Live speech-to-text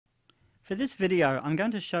For this video, I'm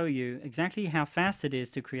going to show you exactly how fast it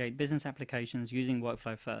is to create business applications using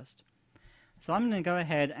WorkflowFirst. So I'm going to go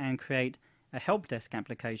ahead and create a help desk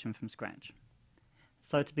application from scratch.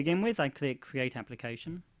 So to begin with, I click Create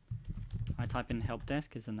Application. I type in Help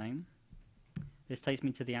Desk as the name. This takes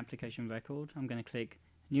me to the application record. I'm going to click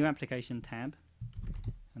New Application tab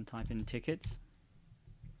and type in Tickets.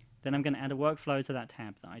 Then I'm going to add a workflow to that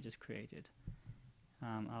tab that I just created.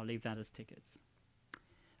 I'll leave that as Tickets.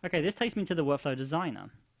 Okay, this takes me to the Workflow Designer.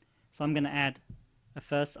 So I'm going to add a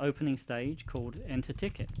first opening stage called Enter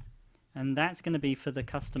Ticket. And that's going to be for the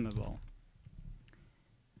customer role.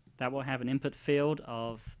 That will have an input field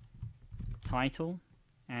of title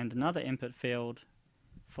and another input field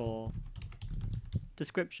for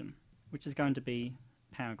description, which is going to be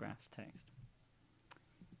paragraphs text.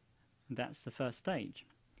 And that's the first stage.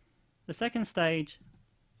 The second stage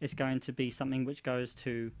is going to be something which goes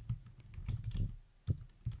to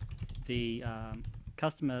the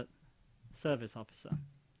customer service officer.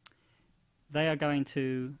 They are going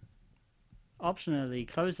to optionally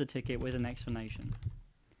close the ticket with an explanation.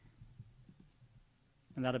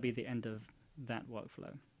 And that'll be the end of that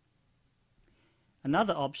workflow.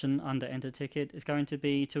 Another option under Enter Ticket is going to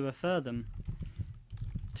be to refer them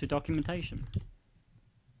to documentation.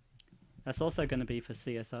 That's also going to be for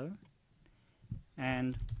CSO,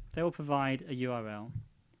 and they will provide a URL,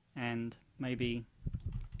 and maybe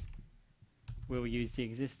we'll use the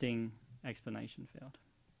existing explanation field.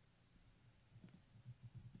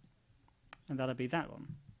 And that'll be that one.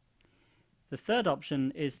 The third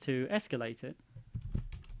option is to escalate it.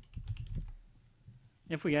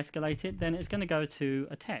 If we escalate it, then it's going to go to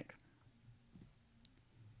a tech.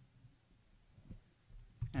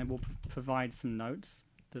 And we'll provide some notes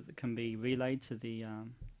that can be relayed to the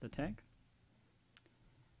tech.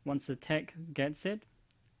 Once the tech gets it,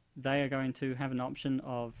 they are going to have an option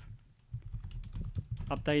of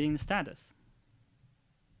updating the status.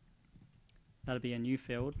 That'll be a new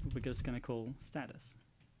field we're just going to call status.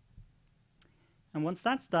 And once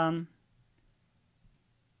that's done,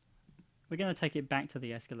 we're going to take it back to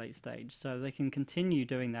the escalate stage so they can continue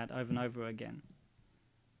doing that over and over again.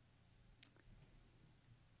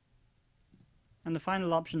 And the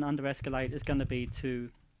final option under escalate is going to be to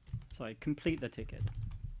complete the ticket.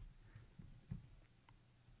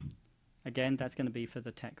 Again, that's going to be for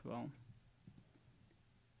the tech role.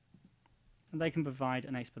 And they can provide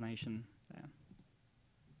an explanation there.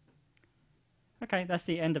 Okay, that's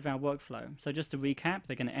the end of our workflow. So just to recap,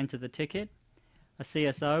 they're going to enter the ticket. A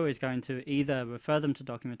CSO is going to either refer them to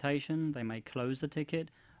documentation, they may close the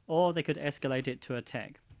ticket, or they could escalate it to a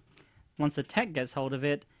tech. Once the tech gets hold of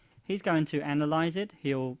it, he's going to analyze it.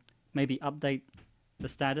 He'll maybe update the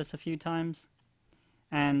status a few times,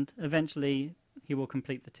 and eventually he will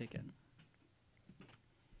complete the ticket.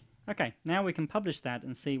 Okay, now we can publish that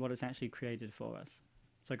and see what it's actually created for us.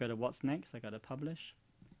 So go to What's Next, I go to Publish,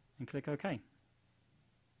 and click OK.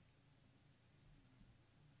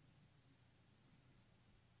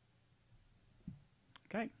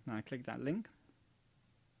 Okay, now I click that link.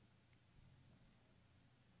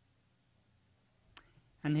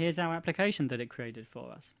 And here's our application that it created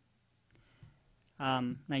for us.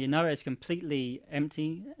 Now you know it's a completely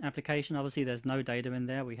empty application. Obviously there's no data in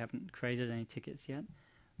there. We haven't created any tickets yet.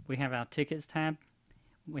 We have our Tickets tab.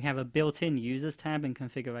 We have a built-in Users tab and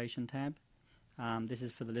Configuration tab. This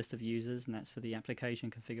is for the list of users, and that's for the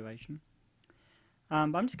application configuration.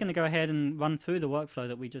 But I'm just going to go ahead and run through the workflow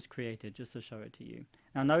that we just created just to show it to you.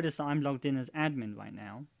 Now notice that I'm logged in as admin right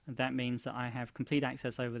now, and that means that I have complete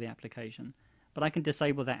access over the application. But I can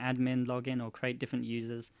disable that admin login or create different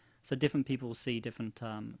users so different people see different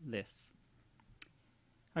lists.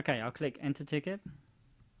 Okay, I'll click Enter Ticket.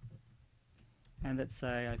 And let's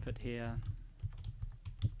say I put here,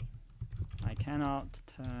 I cannot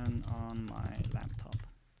turn on my laptop.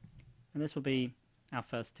 And this will be our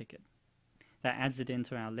first ticket. That adds it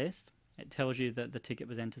into our list. It tells you that the ticket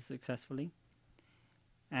was entered successfully.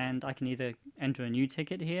 And I can either enter a new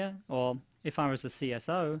ticket here, or if I was a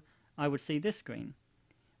CSO, I would see this screen,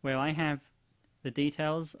 where I have the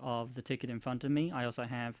details of the ticket in front of me. I also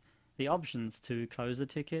have the options to close the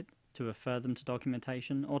ticket, to refer them to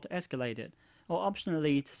documentation, or to escalate it, or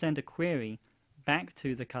optionally to send a query back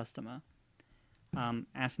to the customer,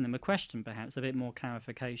 asking them a question, perhaps a bit more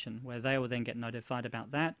clarification, where they will then get notified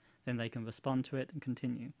about that, then they can respond to it and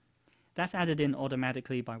continue. That's added in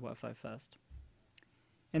automatically by WorkflowFirst.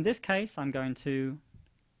 In this case, I'm going to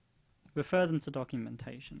refer them to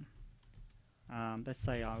documentation. Let's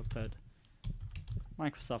say I'll put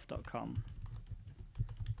Microsoft.com.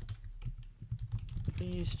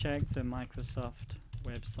 Please check the Microsoft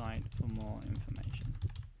website for more information.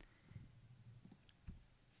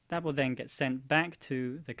 That will then get sent back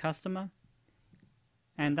to the customer,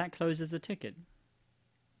 and that closes the ticket.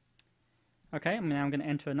 Okay, now I'm going to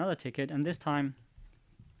enter another ticket, and this time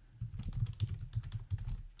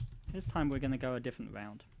we're going to go a different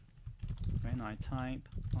route. When I type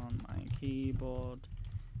on my keyboard,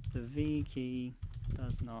 the V key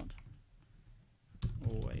does not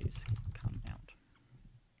always come out.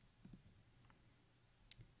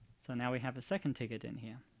 So now we have a second ticket in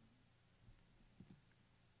here.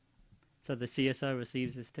 So the CSO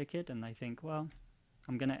receives this ticket and they think, well,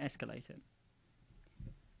 I'm going to escalate it.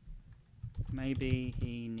 Maybe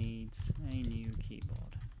he needs a new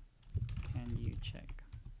keyboard. Can you check?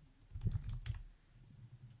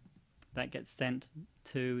 That gets sent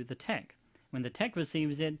to the tech. When the tech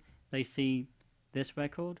receives it, they see this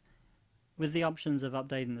record with the options of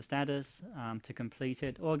updating the status to complete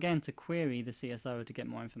it, or again to query the CSO to get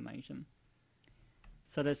more information.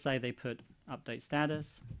 So let's say they put update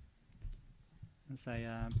status and say,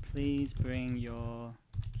 please bring your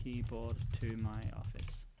keyboard to my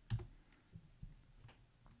office.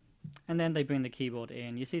 And then they bring the keyboard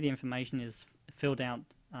in. You see the information is filled out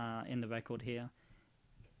in the record here.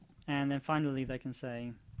 And then finally they can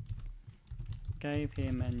say, gave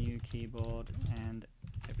him a new keyboard and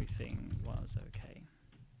everything was okay.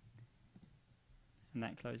 And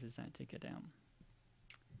that closes that ticket out.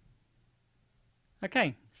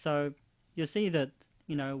 Okay, so you'll see that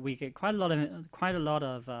we get quite a lot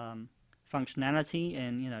of functionality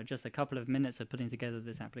in just a couple of minutes of putting together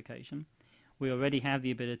this application. We already have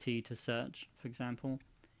the ability to search, for example.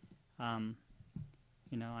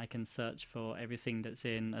 I can search for everything that's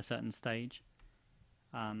in a certain stage.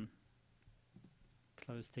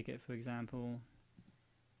 Close ticket, for example.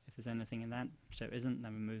 If there's anything in that, which there isn't,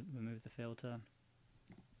 then remove the filter.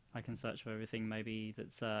 I can search for everything maybe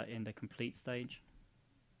that's in the complete stage.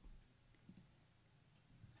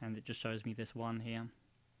 And it just shows me this one here.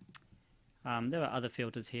 There are other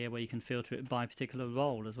filters here where you can filter it by particular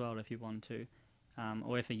role as well if you want to.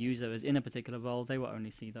 Or if a user is in a particular role, they will only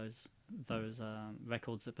see those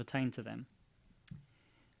records that pertain to them.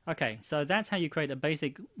 Okay, so that's how you create a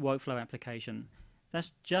basic workflow application.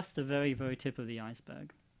 That's just the very, very tip of the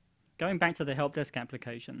iceberg. Going back to the help desk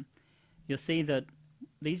application, you'll see that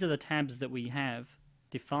these are the tabs that we have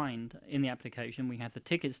defined in the application. We have the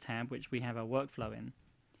tickets tab, which we have our workflow in.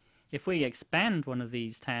 If we expand one of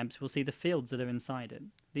these tabs, we'll see the fields that are inside it.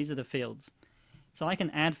 These are the fields. So I can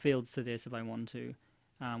add fields to this if I want to,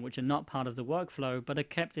 which are not part of the workflow, but are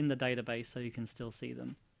kept in the database so you can still see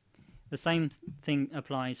them. The same thing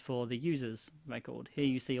applies for the user's record. Here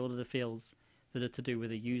you see all of the fields that are to do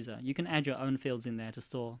with a user. You can add your own fields in there to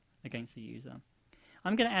store against the user.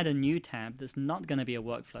 I'm going to add a new tab that's not going to be a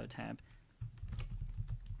workflow tab.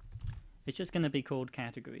 It's just going to be called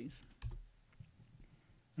categories.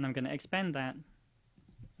 And I'm going to expand that,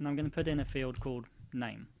 and I'm going to put in a field called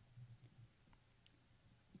name.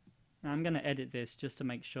 Now I'm going to edit this just to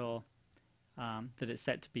make sure that it's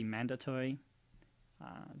set to be mandatory,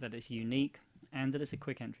 that it's unique, and that it's a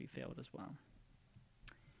quick entry field as well.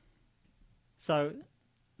 So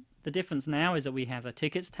the difference now is that we have a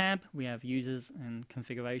tickets tab, we have users and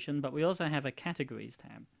configuration, but we also have a categories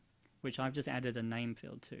tab, which I've just added a name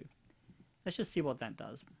field to. Let's just see what that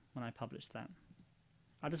does when I publish that.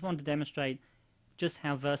 I just want to demonstrate just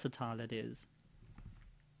how versatile it is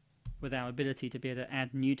with our ability to be able to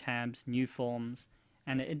add new tabs, new forms,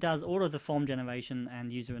 and it does all of the form generation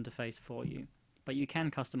and user interface for you. But you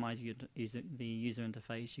can customize the user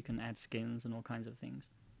interface, you can add skins and all kinds of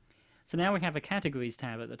things. So now we have a categories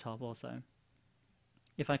tab at the top also.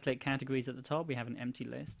 If I click categories at the top, we have an empty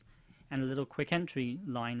list and a little quick entry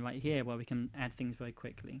line right here where we can add things very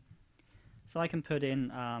quickly. So I can put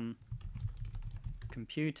in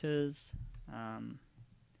computers,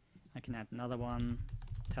 I can add another one,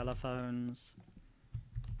 telephones,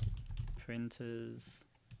 printers,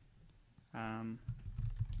 I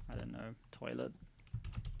don't know, toilet,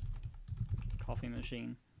 coffee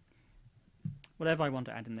machine. Whatever I want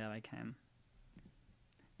to add in there I can.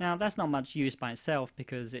 Now that's not much use by itself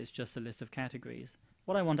because it's just a list of categories.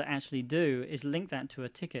 What I want to actually do is link that to a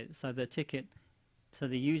ticket so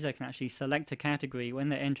the user can actually select a category when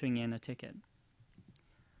they're entering in a ticket.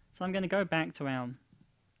 So I'm going to go back to our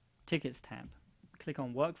tickets tab, click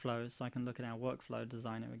on workflows so I can look at our workflow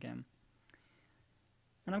designer again.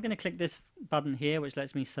 And I'm going to click this button here which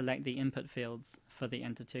lets me select the input fields for the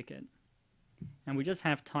enter ticket. And we just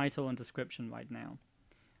have title and description right now.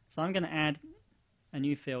 So I'm going to add a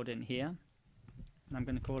new field in here and I'm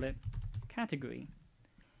going to call it category.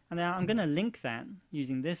 And now I'm going to link that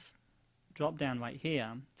using this drop down right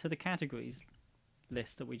here to the categories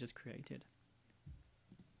list that we just created.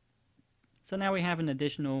 So now we have an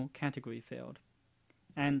additional category field,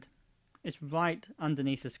 and it's right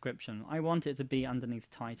underneath description. I want it to be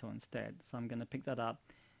underneath title instead, so I'm going to pick that up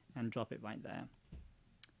and drop it right there.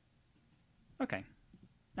 Okay,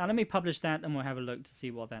 now let me publish that and we'll have a look to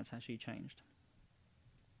see what that's actually changed.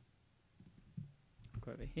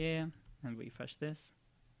 Go over here and refresh this.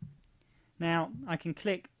 Now I can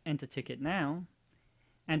click Enter Ticket Now,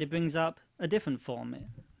 and it brings up a different form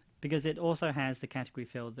because it also has the category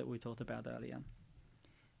field that we talked about earlier.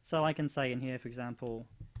 So I can say in here, for example,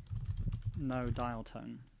 no dial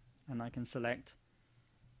tone, and I can select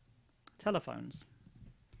telephones.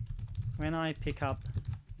 When I pick up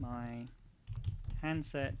my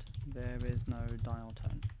handset, there is no dial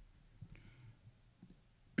tone.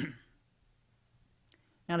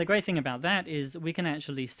 Now the great thing about that is we can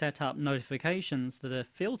actually set up notifications that are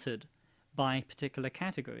filtered by particular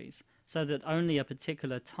categories, so that only a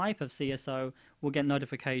particular type of CSO will get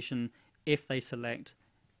notification if they select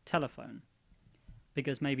telephone,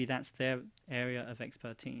 because maybe that's their area of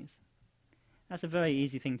expertise. That's a very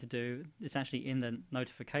easy thing to do. It's actually in the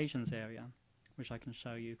notifications area, which I can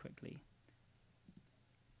show you quickly.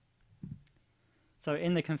 So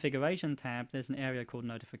in the configuration tab, there's an area called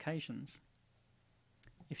notifications.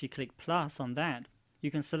 If you click plus on that,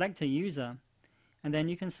 you can select a user, and then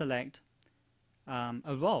you can select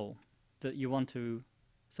a role that you want to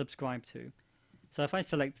subscribe to. So if I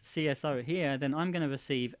select CSO here, then I'm going to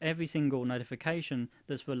receive every single notification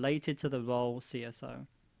that's related to the role CSO.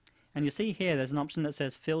 And you see here there's an option that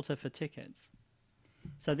says filter for tickets.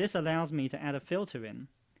 So this allows me to add a filter in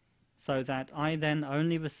so that I then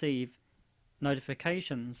only receive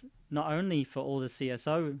notifications not only for all the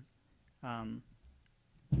CSO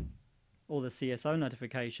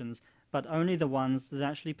notifications, but only the ones that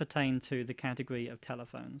actually pertain to the category of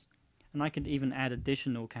telephones. And I could even add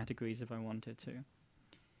additional categories if I wanted to.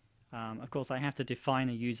 Of course, I have to define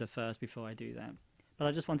a user first before I do that. But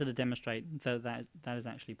I just wanted to demonstrate that is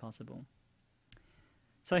actually possible.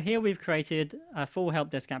 So here we've created a full help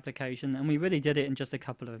desk application, and we really did it in just a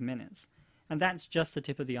couple of minutes. And that's just the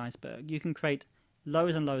tip of the iceberg. You can create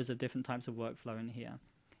loads and loads of different types of workflow in here.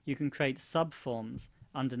 You can create sub-forms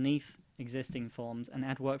underneath existing forms and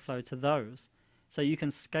add workflow to those. So you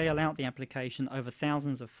can scale out the application over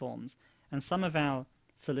thousands of forms. And some of our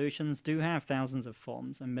solutions do have thousands of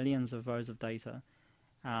forms and millions of rows of data.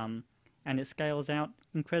 And it scales out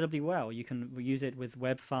incredibly well. You can use it with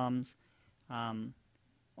web farms on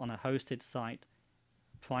a hosted site,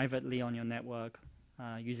 privately on your network,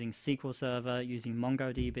 using SQL Server, using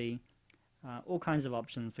MongoDB, all kinds of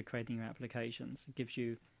options for creating your applications. It gives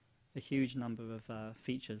you a huge number of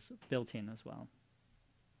features built in as well.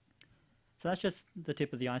 So that's just the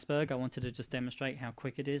tip of the iceberg. I wanted to just demonstrate how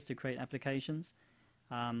quick it is to create applications.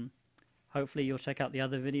 Hopefully you'll check out the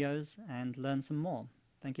other videos and learn some more.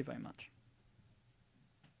 Thank you very much.